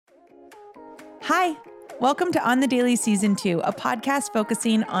Hi, welcome to On the Daily Season 2, a podcast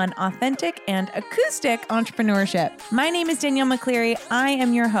focusing on authentic and acoustic entrepreneurship. My name is Danielle McCleary. I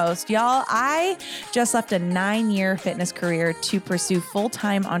am your host. Y'all, I just left a 9-year fitness career to pursue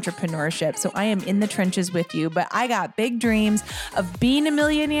full-time entrepreneurship. So I am in the trenches with you, but I got big dreams of being a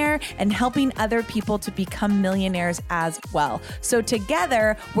millionaire and helping other people to become millionaires as well. So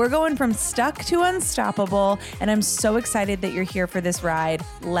together, we're going from stuck to unstoppable, and I'm so excited that you're here for this ride.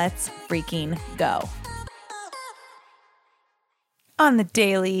 Let's freaking go. On the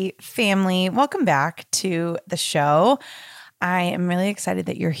Daily family, welcome back to the show. I am really excited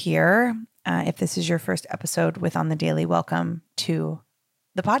that you're here. If this is your first episode with On the Daily, welcome to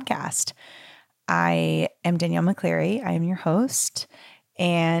the podcast. I am Danielle McCleary. I am your host,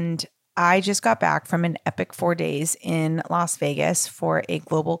 and I just got back from an epic 4 days in Las Vegas for a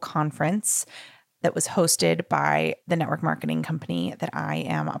global conference that was hosted by the network marketing company that I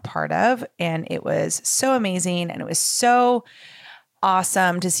am a part of. And it was so amazing, and it was so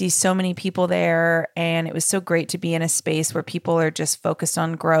awesome to see so many people there. And it was so great to be in a space where people are just focused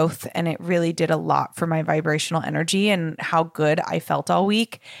on growth. And it really did a lot for my vibrational energy and how good I felt all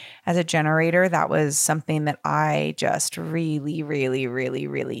week. As a generator, that was something that I just really, really, really,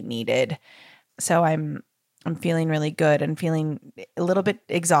 really needed. So I'm feeling really good and feeling a little bit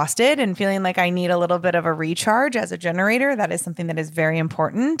exhausted and feeling like I need a little bit of a recharge as a generator. That is something that is very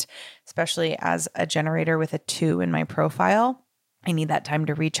important, especially as a generator with a 2 in my profile. I need that time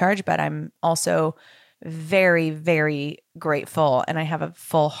to recharge, but I'm also very, very grateful, and I have a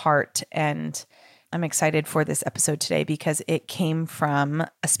full heart, and I'm excited for this episode today because it came from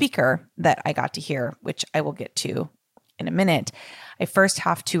a speaker that I got to hear, which I will get to in a minute. I first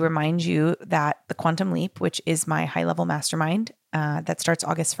have to remind you that the Quantum Leap, which is my high-level mastermind that starts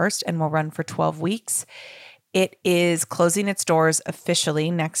August 1st and will run for 12 weeks, it is closing its doors officially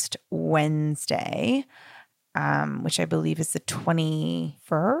next Wednesday, which I believe is the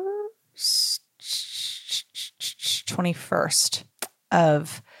 21st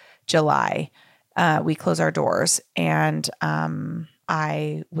of July. We close our doors, and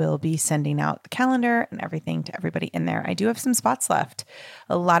I will be sending out the calendar and everything to everybody in there. I do have some spots left.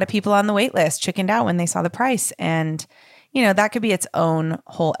 A lot of people on the wait list chickened out when they saw the price. And, you know, that could be its own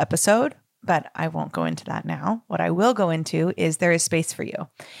whole episode, but I won't go into that now. What I will go into is there is space for you.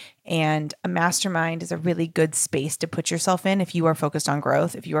 And a mastermind is a really good space to put yourself in if you are focused on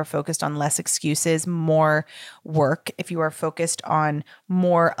growth, if you are focused on less excuses, more work, if you are focused on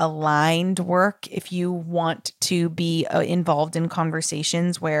more aligned work, if you want to be involved in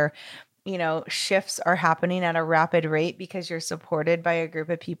conversations where, you know, shifts are happening at a rapid rate because you're supported by a group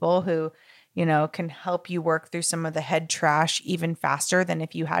of people who, you know, can help you work through some of the head trash even faster than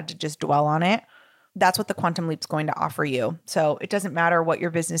if you had to just dwell on it. That's what the Quantum Leap is going to offer you. So it doesn't matter what your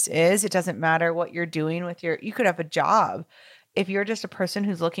business is. It doesn't matter what you're doing with you could have a job. If you're just a person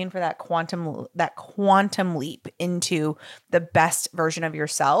who's looking for that quantum leap into the best version of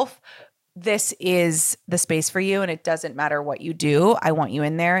yourself, this is the space for you. And it doesn't matter what you do. I want you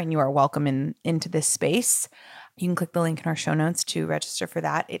in there, and you are welcome into this space. You can click the link in our show notes to register for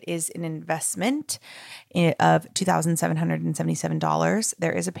that. It is an investment of $2,777.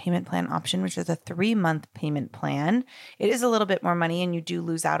 There is a payment plan option, which is a 3-month payment plan. It is a little bit more money, and you do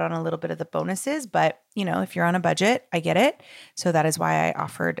lose out on a little bit of the bonuses, but you know, if you're on a budget, I get it. So that is why I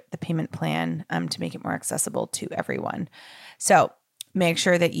offered the payment plan to make it more accessible to everyone. So make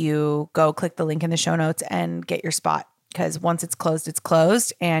sure that you go click the link in the show notes and get your spot. Because once it's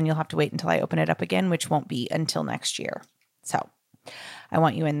closed, and you'll have to wait until I open it up again, which won't be until next year. So I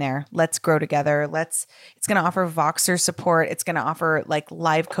want you in there. Let's grow together. It's going to offer Voxer support. It's going to offer like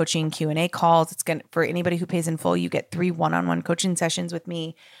live coaching Q&A calls. It's going to, for anybody who pays in full, you get 3 one-on-one coaching sessions with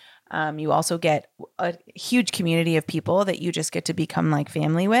me. You also get a huge community of people that you just get to become like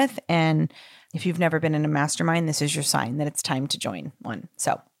family with. And if you've never been in a mastermind, this is your sign that it's time to join one.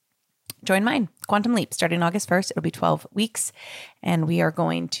 So join mine, Quantum Leap, starting August 1st. It'll be 12 weeks, and we are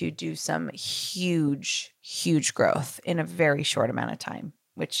going to do some huge, huge growth in a very short amount of time,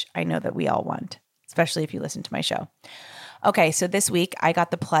 which I know that we all want, especially if you listen to my show. Okay, so this week I got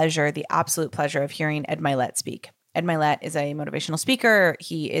the absolute pleasure of hearing Ed Mylett speak. Ed Mylett is a motivational speaker.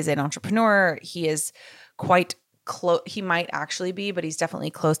 He is an entrepreneur. He is quite close. He might actually be, but he's definitely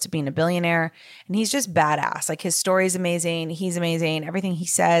close to being a billionaire. And he's just badass. Like, his story is amazing. He's amazing. Everything he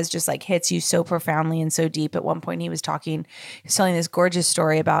says just like hits you so profoundly and so deep. At one point he was telling this gorgeous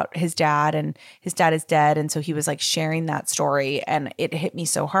story about his dad, and his dad is dead. And so he was like sharing that story, and it hit me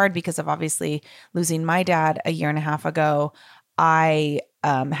so hard because of obviously losing my dad a year and a half ago. I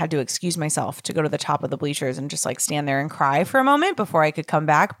had to excuse myself to go to the top of the bleachers and just like stand there and cry for a moment before I could come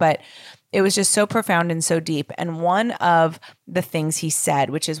back. But it was just so profound and so deep. And one of the things he said,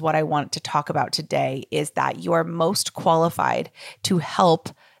 which is what I want to talk about today, is that you are most qualified to help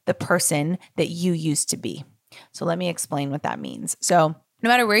the person that you used to be. So let me explain what that means. So no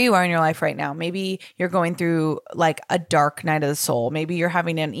matter where you are in your life right now, maybe you're going through like a dark night of the soul. Maybe you're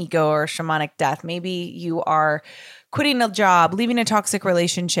having an ego or a shamanic death. Maybe you are quitting a job, leaving a toxic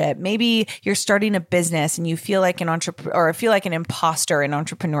relationship. Maybe you're starting a business and you feel like an entrepreneur or feel like an imposter in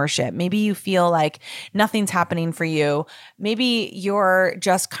entrepreneurship. Maybe you feel like nothing's happening for you. Maybe you're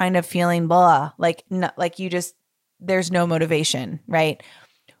just kind of feeling blah, like you just, there's no motivation, right?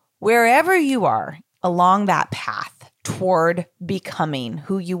 Wherever you are along that path toward becoming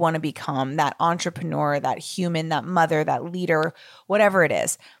who you want to become, that entrepreneur, that human, that mother, that leader, whatever it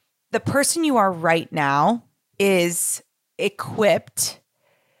is, the person you are right now is equipped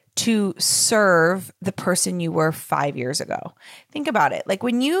to serve the person you were 5 years ago. Think about it. Like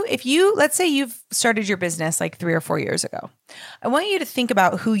let's say you've started your business like 3 or 4 years ago. I want you to think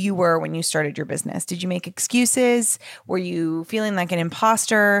about who you were when you started your business. Did you make excuses? Were you feeling like an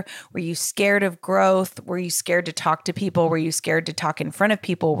imposter? Were you scared of growth? Were you scared to talk to people? Were you scared to talk in front of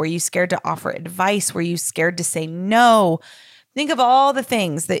people? Were you scared to offer advice? Were you scared to say no? Think of all the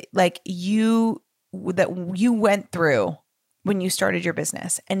things that you went through when you started your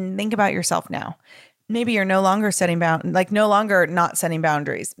business, and think about yourself now. Maybe you're no longer not setting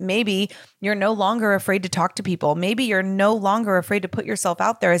boundaries. Maybe you're no longer afraid to talk to people. Maybe you're no longer afraid to put yourself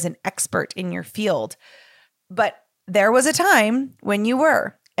out there as an expert in your field. But there was a time when you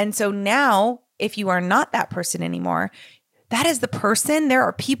were. And so now, if you are not that person anymore, that is the person. There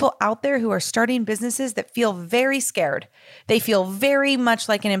are people out there who are starting businesses that feel very scared. They feel very much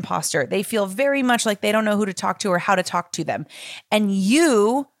like an imposter. They feel very much like they don't know who to talk to or how to talk to them. And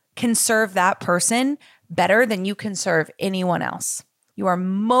you can serve that person better than you can serve anyone else. You are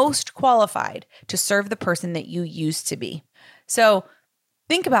most qualified to serve the person that you used to be. So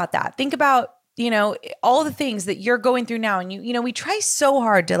think about that. Think about all the things that you're going through now. And we try so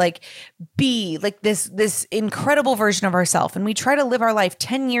hard to be like this incredible version of ourselves. And we try to live our life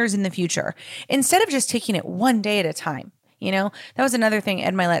 10 years in the future instead of just taking it one day at a time. That was another thing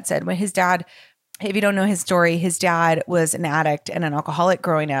Ed Mylett said when his dad, if you don't know his story, his dad was an addict and an alcoholic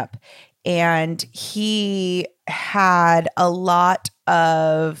growing up. And he had a lot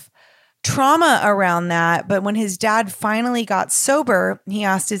of trauma around that. But when his dad finally got sober, he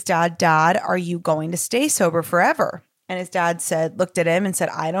asked his dad, "Dad, are you going to stay sober forever?" And his dad looked at him and said,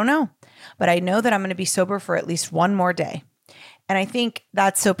 "I don't know, but I know that I'm going to be sober for at least one more day." And I think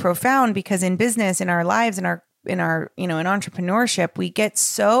that's so profound because in business, in our lives, in entrepreneurship, we get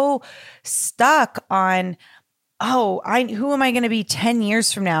so stuck on, who am I going to be 10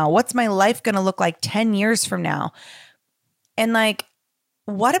 years from now? What's my life going to look like 10 years from now? And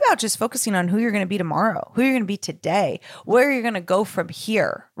what about just focusing on who you're going to be tomorrow, who you're going to be today, where you're going to go from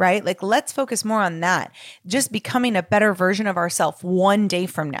here, right? Let's focus more on that, just becoming a better version of ourselves one day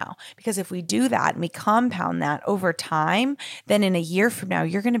from now. Because if we do that and we compound that over time, then in a year from now,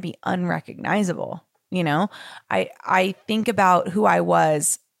 you're going to be unrecognizable. I think about who I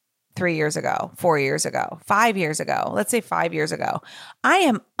was 3 years ago, 4 years ago, 5 years ago, let's say 5 years ago. I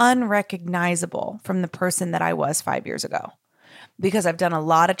am unrecognizable from the person that I was 5 years ago. Because I've done a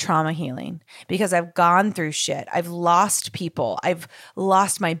lot of trauma healing, because I've gone through shit. I've lost people. I've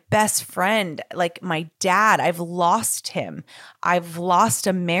lost my best friend, like my dad. I've lost him. I've lost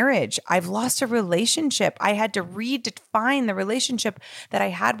a marriage. I've lost a relationship. I had to redefine the relationship that I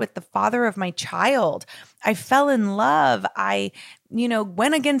had with the father of my child. I fell in love. I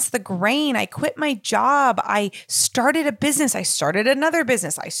went against the grain. I quit my job. I started a business. I started another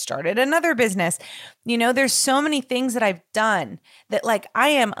business. I started another business. There's so many things that I've done that I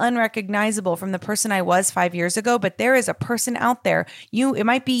am unrecognizable from the person I was 5 years ago, but there is a person out there. It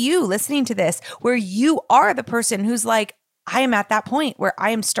might be you listening to this, where you are the person who's I am at that point where I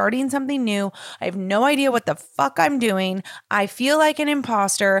am starting something new. I have no idea what the fuck I'm doing. I feel like an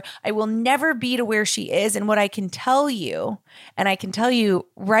imposter. I will never be to where she is. And what I can tell you, and I can tell you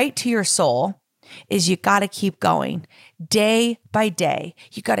right to your soul, is you got to keep going day by day.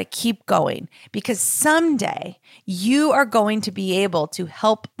 You got to keep going because someday you are going to be able to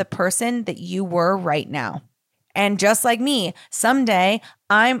help the person that you were right now. And just like me, someday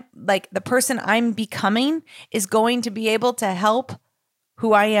the person I'm becoming is going to be able to help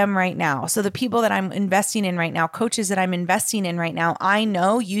who I am right now. So the people that I'm investing in right now, coaches that I'm investing in right now, I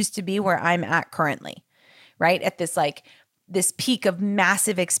know used to be where I'm at currently, right? At this peak of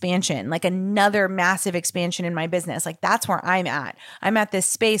massive expansion, another massive expansion in my business. That's where I'm at. I'm at this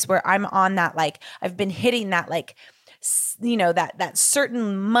space where I'm on that, I've been hitting that that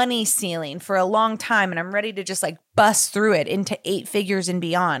certain money ceiling for a long time, and I'm ready to just like bust through it into 8 figures and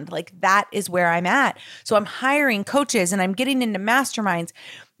beyond. Like that is where I'm at. So I'm hiring coaches and I'm getting into masterminds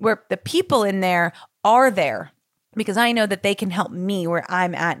where the people in there are there because I know that they can help me where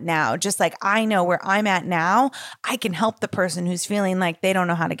I'm at now. Just like I know where I'm at now, I can help the person who's feeling like they don't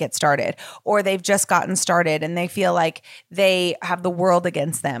know how to get started, or they've just gotten started and they feel like they have the world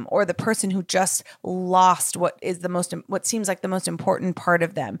against them, or the person who just lost what seems like the most important part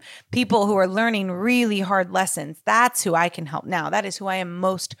of them. People who are learning really hard lessons. That's who I can help now. That is who I am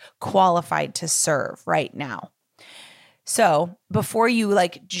most qualified to serve right now. So before you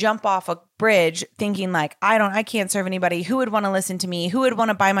like jump off a bridge thinking like, I can't serve anybody, who would want to listen to me? Who would want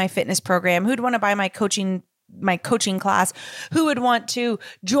to buy my fitness program? Who'd want to buy my coaching class? Who would want to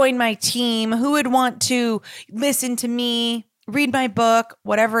join my team? Who would want to listen to me, read my book,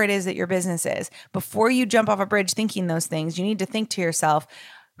 whatever it is that your business is? Before you jump off a bridge thinking those things, you need to think to yourself,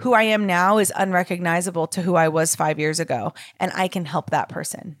 who I am now is unrecognizable to who I was 5 years ago, and I can help that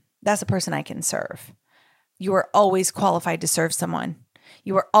person. That's the person I can serve. You are always qualified to serve someone.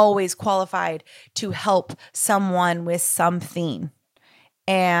 You are always qualified to help someone with something.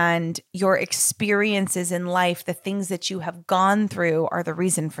 And your experiences in life, the things that you have gone through, are the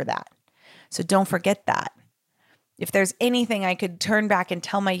reason for that. So don't forget that. If there's anything I could turn back and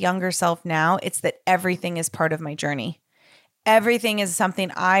tell my younger self now, it's that everything is part of my journey. Everything is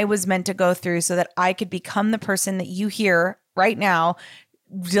something I was meant to go through so that I could become the person that you hear right now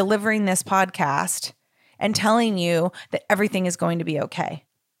delivering this podcast and telling you that everything is going to be okay.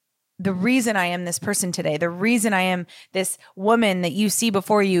 The reason I am this person today, the reason I am this woman that you see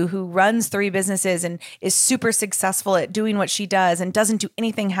before you who runs 3 businesses and is super successful at doing what she does and doesn't do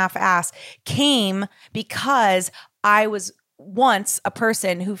anything half-ass, came because I was once a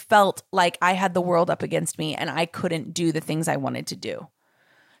person who felt like I had the world up against me and I couldn't do the things I wanted to do.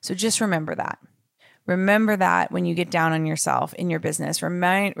 So just remember that. Remember that when you get down on yourself in your business.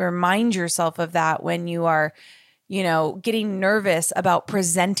 Remind yourself of that when you are, getting nervous about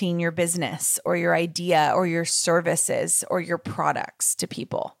presenting your business or your idea or your services or your products to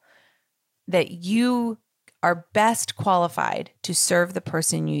people. That you are best qualified to serve the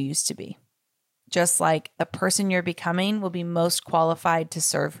person you used to be. Just like the person you're becoming will be most qualified to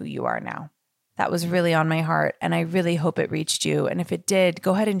serve who you are now. That was really on my heart, and I really hope it reached you. And if it did,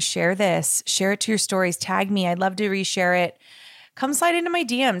 go ahead and share this. Share it to your stories. Tag me. I'd love to reshare it. Come slide into my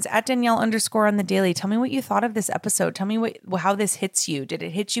DMs at Danielle_on_the daily. Tell me what you thought of this episode. Tell me how this hits you. Did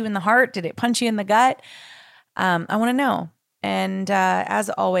it hit you in the heart? Did it punch you in the gut? I want to know. And as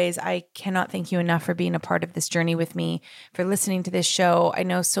always, I cannot thank you enough for being a part of this journey with me, for listening to this show. I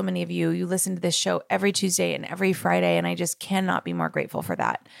know so many of you listen to this show every Tuesday and every Friday, and I just cannot be more grateful for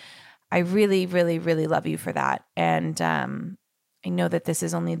that. I really, really, really love you for that. And I know that this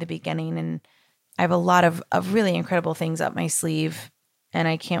is only the beginning, and I have a lot of really incredible things up my sleeve, and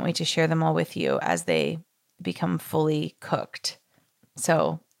I can't wait to share them all with you as they become fully cooked.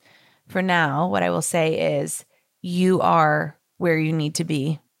 So for now, what I will say is you are where you need to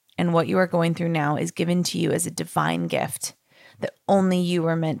be, and what you are going through now is given to you as a divine gift that only you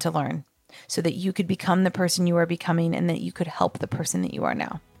were meant to learn so that you could become the person you are becoming and that you could help the person that you are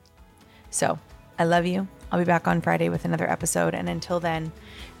now. So I love you. I'll be back on Friday with another episode. And until then,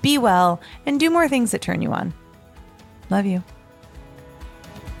 be well and do more things that turn you on. Love you.